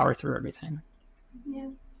trying to power through everything. Yeah.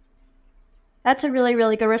 That's a really,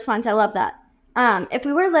 really good response. I love that. If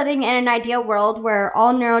we were living in an ideal world where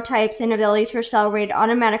all neurotypes and abilities were celebrated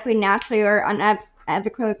automatically, naturally, or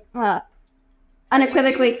unequivocally,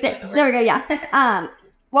 there we go, yeah.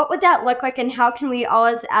 What would that look like, and how can we all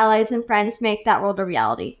as allies and friends make that world a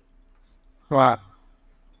reality? Wow.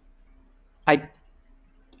 I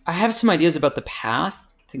have some ideas about the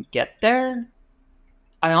path to get there.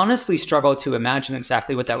 I honestly struggle to imagine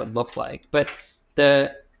exactly what that would look like, but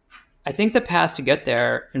I think the path to get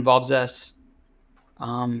there involves us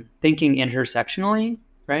thinking intersectionally,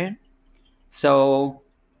 right? So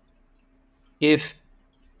if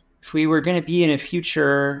we were going to be in a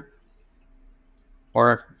future,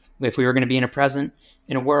 or if we were going to be in a present,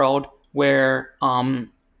 in a world where all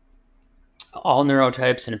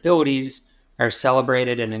neurotypes and abilities are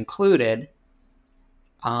celebrated and included,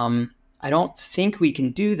 I don't think we can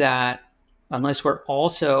do that unless we're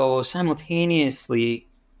also simultaneously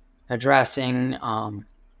addressing,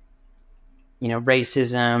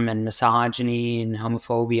 racism and misogyny and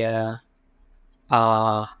homophobia.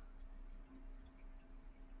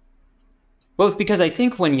 Both because I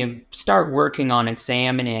think when you start working on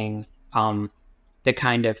examining the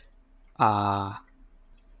kind of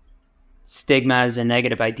stigmas and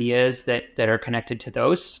negative ideas that are connected to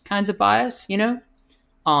those kinds of bias,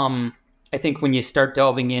 I think when you start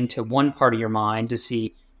delving into one part of your mind to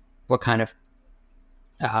see what kind of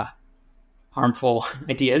harmful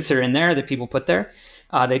ideas are in there that people put there,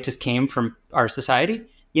 they just came from our society,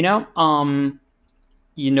 you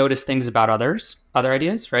notice things about other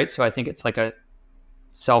ideas, right? So I think it's like a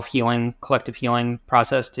self-healing, collective healing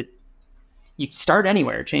process you start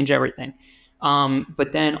anywhere, change everything.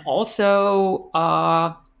 But then also,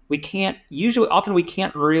 we can't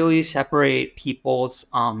really separate people's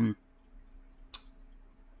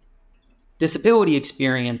disability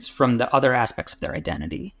experience from the other aspects of their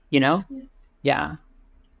identity, Yeah.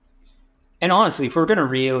 And honestly, if we're going to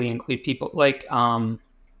really include people, like, I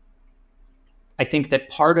think that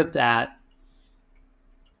part of that,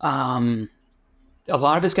 a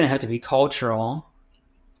lot of it's going to have to be cultural.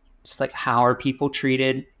 Just like, how are people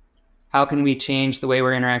treated? How can we change the way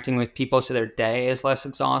we're interacting with people so their day is less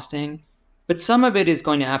exhausting? But some of it is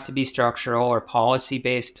going to have to be structural or policy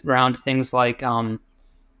based around things like, the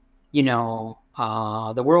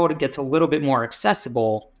world gets a little bit more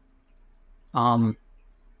accessible the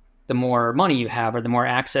more money you have or the more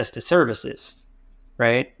access to services,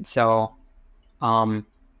 right? So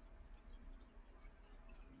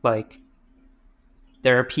like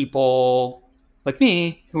there are people like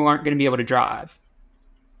me who aren't going to be able to drive.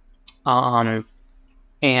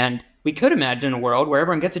 And we could imagine a world where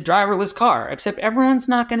everyone gets a driverless car, except everyone's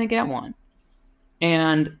not going to get one.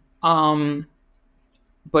 And,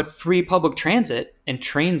 but free public transit and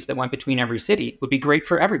trains that went between every city would be great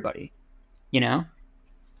for everybody,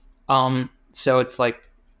 So it's like,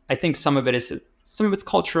 I think some of it's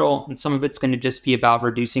cultural and some of it's going to just be about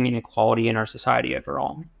reducing inequality in our society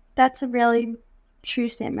overall. That's a really true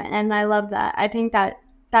statement. And I love that. I think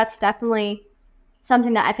that's definitely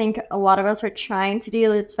something that I think a lot of us are trying to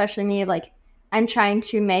do, especially me. Like, I'm trying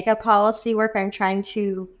to make a policy work. I'm trying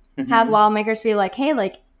to have lawmakers be like, hey,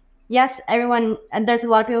 like, yes, everyone, and there's a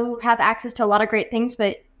lot of people who have access to a lot of great things,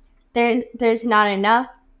 but there's not enough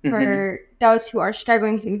for those who are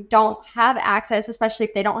struggling, who don't have access, especially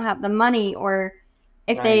if they don't have the money, or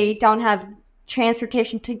if they don't have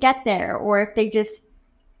transportation to get there, or if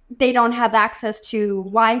they don't have access to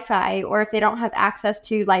Wi-Fi, or if they don't have access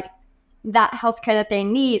to like that healthcare that they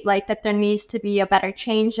need, like that there needs to be a better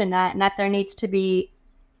change in that, and that there needs to be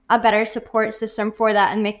a better support system for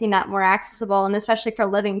that and making that more accessible. And especially for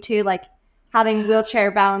living too, like having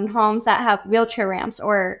wheelchair bound homes that have wheelchair ramps,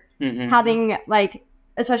 or having like,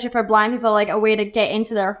 especially for blind people, like a way to get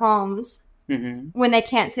into their homes when they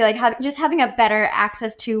can't see, like having a better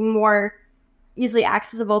access to more easily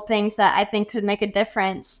accessible things that I think could make a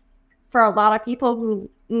difference for a lot of people who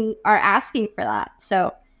are asking for that.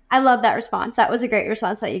 So I love that response. That was a great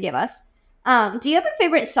response that you gave us. Do you have a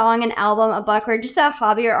favorite song, an album, a book, or just a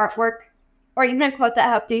hobby or artwork, or even a quote that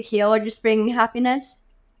helped you heal or just bring happiness?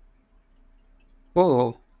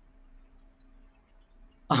 Whoa.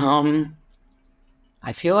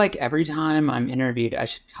 I feel like every time I'm interviewed, I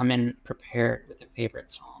should come in prepared with a favorite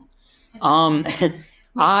song. We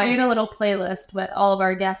made a little playlist with all of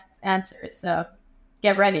our guests' answers, so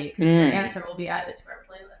get ready, because your answer will be added to our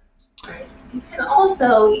playlist. Right. You can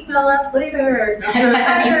also email us later. Yeah,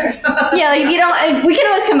 like if you don't, we can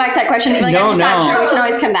always come back to that question. If you're like, I'm just not sure, we can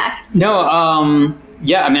always come back. No,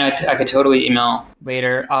 yeah, I mean, I could totally email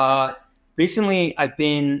later. Recently, I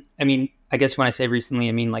guess when I say recently,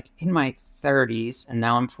 I mean like in my 30s, and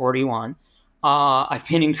now I'm 41. I've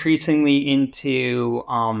been increasingly into,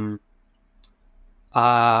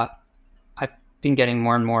 I've been getting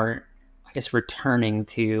more and more, I guess, returning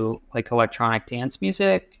to like electronic dance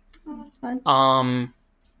music. Oh, that's fun.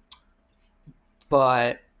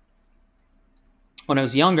 But when I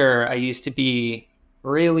was younger, I used to be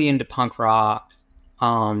really into punk rock.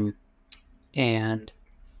 And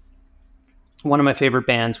one of my favorite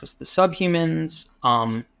bands was the Subhumans.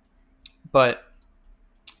 And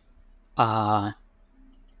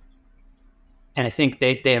I think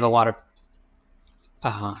they have a lot of,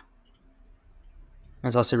 I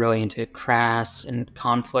was also really into Crass and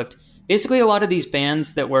Conflict. Basically a lot of these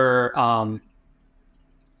bands that were,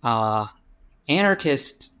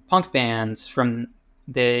 anarchist punk bands from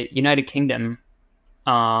the United Kingdom,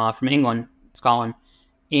 from England, Scotland,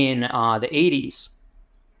 in the 80s,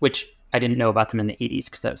 which I didn't know about them in the 80s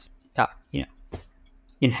because that was,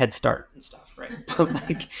 in Head Start and stuff, right?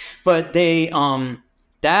 but they,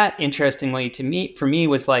 that interestingly for me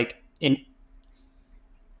was like an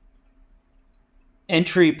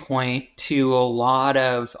entry point to a lot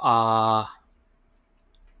of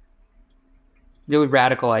really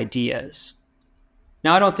radical ideas.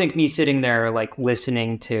 Now, I don't think me sitting there like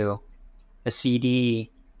listening to a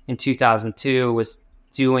CD in 2002 was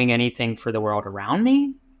doing anything for the world around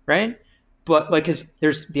me, right? But like, cause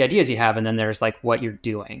there's the ideas you have, and then there's like what you're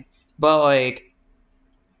doing. But like,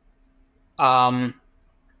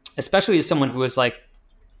 especially as someone who was like,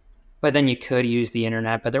 but then you could use the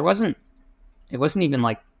internet, but it wasn't even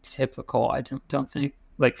like typical. I don't think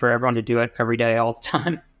like for everyone to do it every day, all the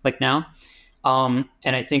time, like now. And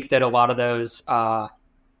I think that a lot of those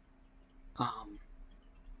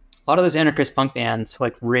anarchist punk bands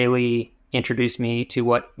like really introduced me to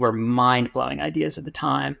what were mind-blowing ideas at the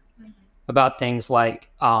time about things like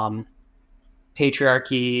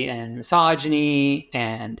patriarchy and misogyny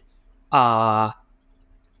and the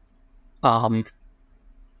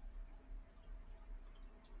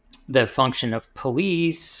function of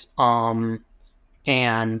police and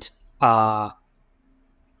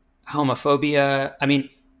homophobia. I mean,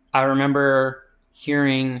 I remember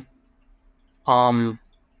hearing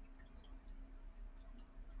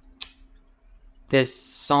this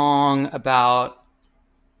song about,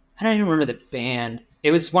 I don't even remember the band.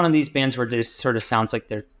 It was one of these bands where it sort of sounds like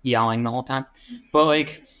they're yelling the whole time. But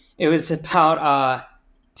like, it was about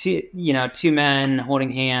two men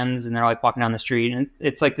holding hands, and they're like walking down the street, and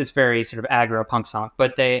it's like this very sort of aggro punk song.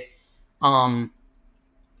 But they, that's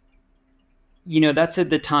at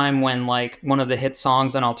the time when like one of the hit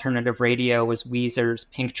songs on alternative radio was Weezer's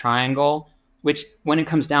Pink Triangle, which when it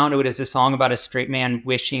comes down to it is a song about a straight man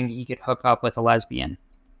wishing he could hook up with a lesbian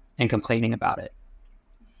and complaining about it.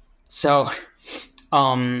 So,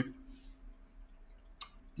 so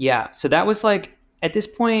that was like, at this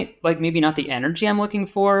point, like maybe not the energy I'm looking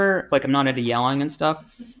for. Like I'm not into yelling and stuff.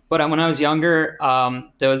 But when I was younger,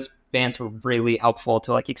 those bands were really helpful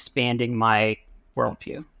to like expanding my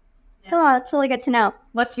worldview. Oh, that's really good to know.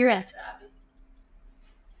 What's your answer, Abby?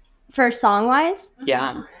 For song-wise?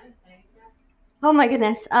 Yeah. Oh my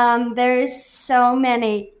goodness. There's so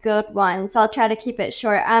many good ones. I'll try to keep it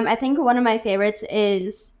short. I think one of my favorites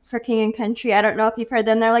is For King and Country. I don't know if you've heard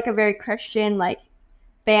them. They're like a very Christian like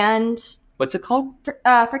band. What's it called?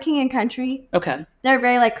 For King and Country. Okay. They're a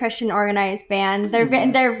very like Christian organized band. They're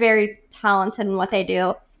very talented in what they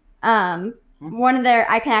do. One of their,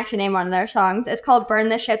 I can actually name one of their songs. It's called Burn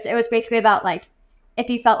the Ships. It was basically about like if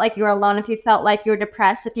you felt like you were alone, if you felt like you were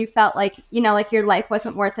depressed, if you felt like, like your life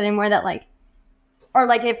wasn't worth it anymore, that like, or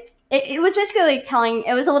like if it was basically like telling,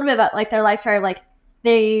 it was a little bit about like their life story. Like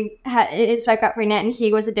his wife got pregnant and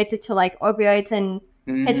he was addicted to like opioids, and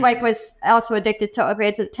his wife was also addicted to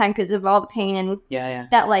opioids at the time because of all the pain, and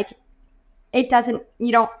that like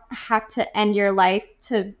you don't have to end your life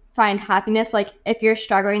to find happiness. Like if you're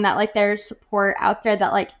struggling, that like there's support out there,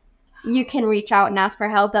 that like you can reach out and ask for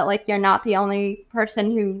help, that like you're not the only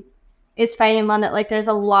person who is fighting alone, that like there's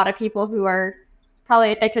a lot of people who are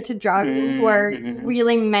probably addicted to drugs and who are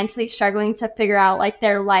really mentally struggling to figure out like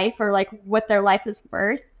their life or like what their life is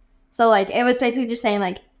worth. So like it was basically just saying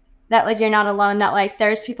like that like you're not alone, that like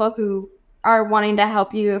there's people who are wanting to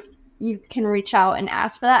help you if you can reach out and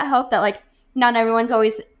ask for that help, that like not everyone's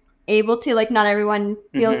always able to, like not everyone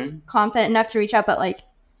feels confident enough to reach out, but like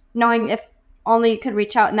knowing if only you could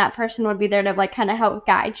reach out and that person would be there to like kind of help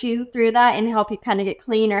guide you through that and help you kind of get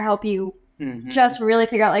clean, or help you just really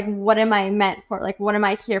figure out like what am I meant for, like what am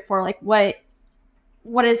I here for, like what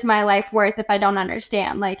is my life worth if I don't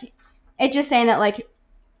understand. Like it's just saying that like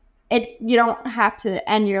you don't have to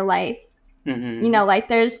end your life, like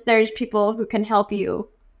there's people who can help you,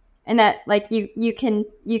 and that like you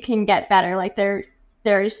can get better. Like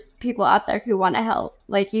there's people out there who want to help.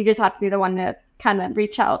 Like you just have to be the one to kind of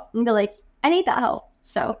reach out and be like, I need that help.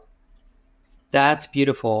 So that's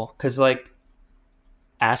beautiful, because like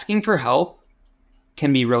asking for help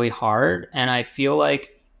can be really hard, and I feel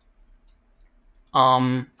like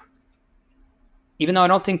even though I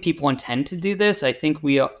don't think people intend to do this, I think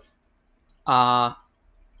we our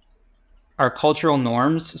cultural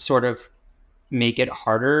norms sort of make it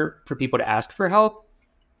harder for people to ask for help.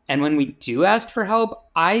 And when we do ask for help,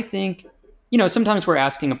 I think, sometimes we're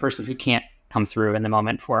asking a person who can't come through in the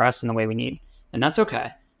moment for us in the way we need, and that's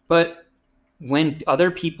okay. But when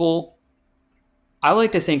other people, I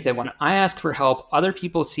like to think that when I ask for help, other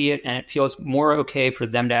people see it and it feels more okay for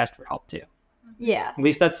them to ask for help too. Yeah. At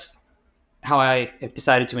least that's how I have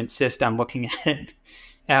decided to insist on looking at it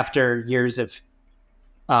after years of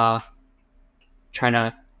trying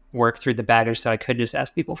to work through the baggage so I could just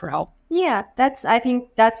ask people for help. Yeah, I think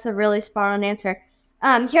that's a really spot on answer.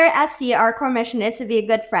 Here at FC, our core mission is to be a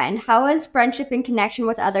good friend. How has friendship and connection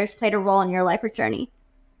with others played a role in your life or journey?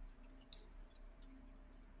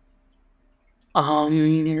 I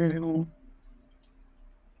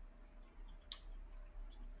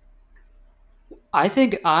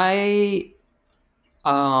think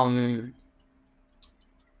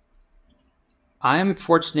I'm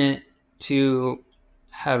fortunate to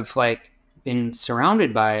have like been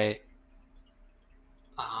surrounded by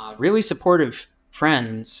really supportive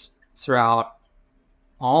friends throughout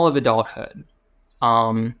all of adulthood.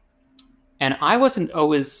 And I wasn't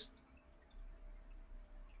always,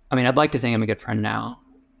 I'd like to think I'm a good friend now,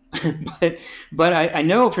 but I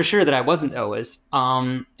know for sure that I wasn't always.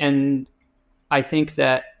 And I think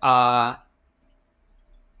that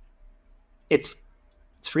it's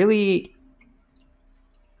really,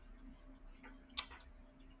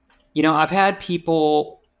 I've had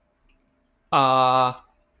people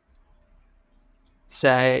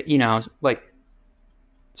say, like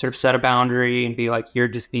sort of set a boundary and be like, you're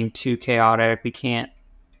just being too chaotic. We can't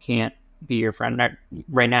be your friend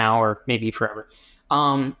right now or maybe forever.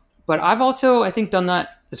 But I've also, I think, done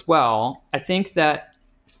that as well. I think that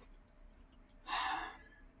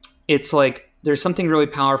it's like there's something really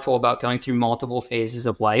powerful about going through multiple phases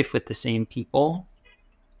of life with the same people.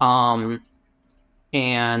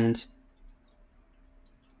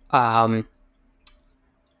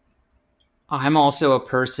 I'm also a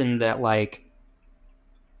person that like,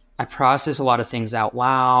 I process a lot of things out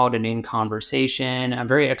loud and in conversation. I'm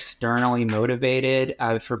very externally motivated,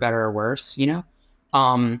 for better or worse, you know?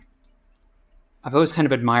 I've always kind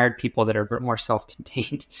of admired people that are a bit more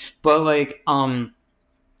self-contained, but like,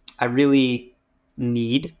 I really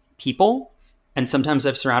need people. And sometimes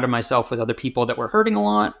I've surrounded myself with other people that were hurting a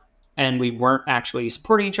lot and we weren't actually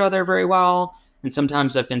supporting each other very well. And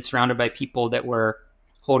sometimes I've been surrounded by people that were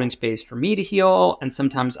holding space for me to heal. And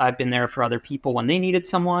sometimes I've been there for other people when they needed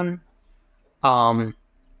someone. I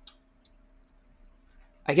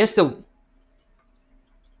guess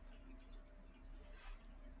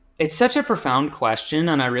it's such a profound question,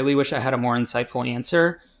 and I really wish I had a more insightful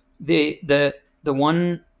answer. The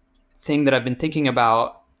one thing that I've been thinking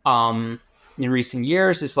about in recent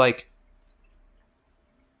years is like,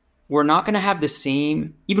 we're not going to have the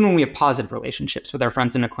same, even when we have positive relationships with our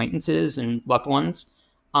friends and acquaintances and loved ones,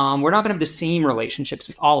 we're not going to have the same relationships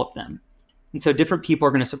with all of them. And so different people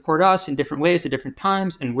are going to support us in different ways at different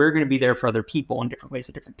times, and we're going to be there for other people in different ways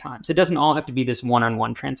at different times. It doesn't all have to be this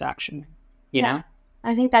one-on-one transaction, you know?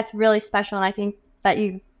 I think that's really special, and I think that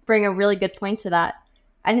you bring a really good point to that.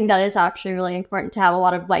 I think that is actually really important to have a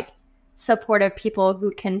lot of like supportive people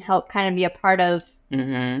who can help kind of be a part of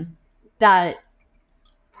that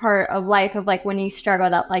part of life of like when you struggle,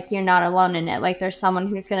 that like you're not alone in it. Like there's someone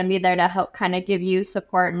who's going to be there to help kind of give you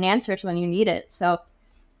support and answers when you need it. So,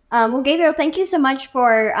 well, Gabriel, thank you so much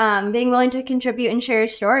for being willing to contribute and share your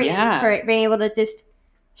story. Yeah. And for being able to just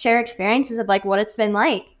share experiences of like what it's been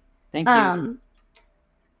like. Thank you.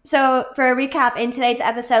 So for a recap, in today's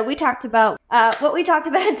episode, we talked about what we talked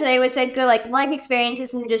about today was basically like life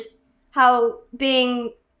experiences and just how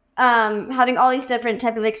being having all these different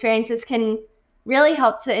type of experiences can really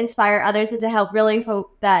help to inspire others and to help really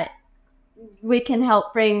hope that we can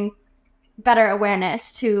help bring better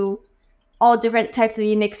awareness to all different types of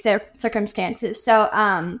unique circumstances. So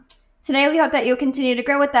today we hope that you'll continue to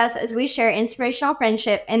grow with us as we share inspirational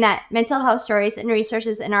friendship and that mental health stories and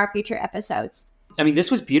resources in our future episodes. I mean,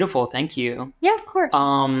 this was beautiful. Thank you. Yeah, of course.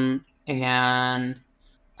 And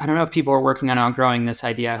I don't know if people are working on outgrowing this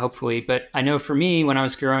idea, hopefully, but I know for me, when I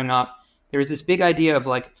was growing up, there was this big idea of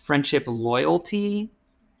like friendship loyalty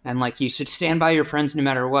and like you should stand by your friends no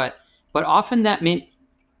matter what. But often that meant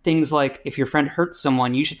things like if your friend hurts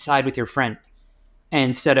someone, you should side with your friend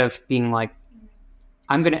instead of being like,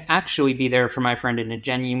 I'm going to actually be there for my friend in a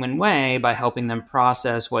genuine way by helping them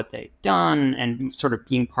process what they've done and sort of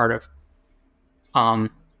being part of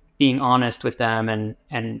being honest with them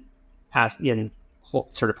and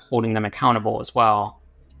sort of holding them accountable as well.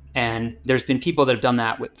 And there's been people that have done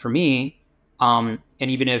that for me. And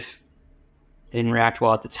even if they didn't react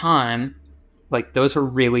well at the time, like those are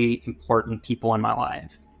really important people in my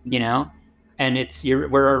life, you know? And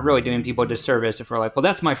we're really doing people a disservice if we're like, well,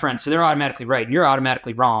 that's my friend, so they're automatically right and you're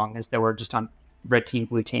automatically wrong, as though we're just on red team,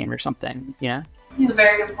 blue team or something, you know? It's a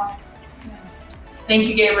very good point. Thank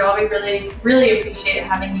you, Gabriel. We really, really appreciate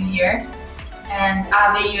having you here. And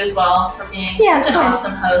Abby, you as well, for being such an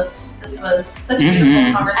awesome host. This was such a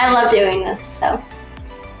beautiful conversation. I love doing this, so.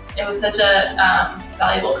 It was such a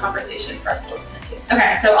valuable conversation for us to listen to.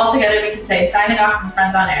 Okay, so all together we can say signing off from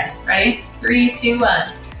Friends on Air. Ready? 3, 2,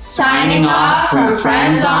 1. Signing off from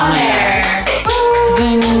Friends on Air.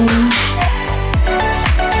 Zing.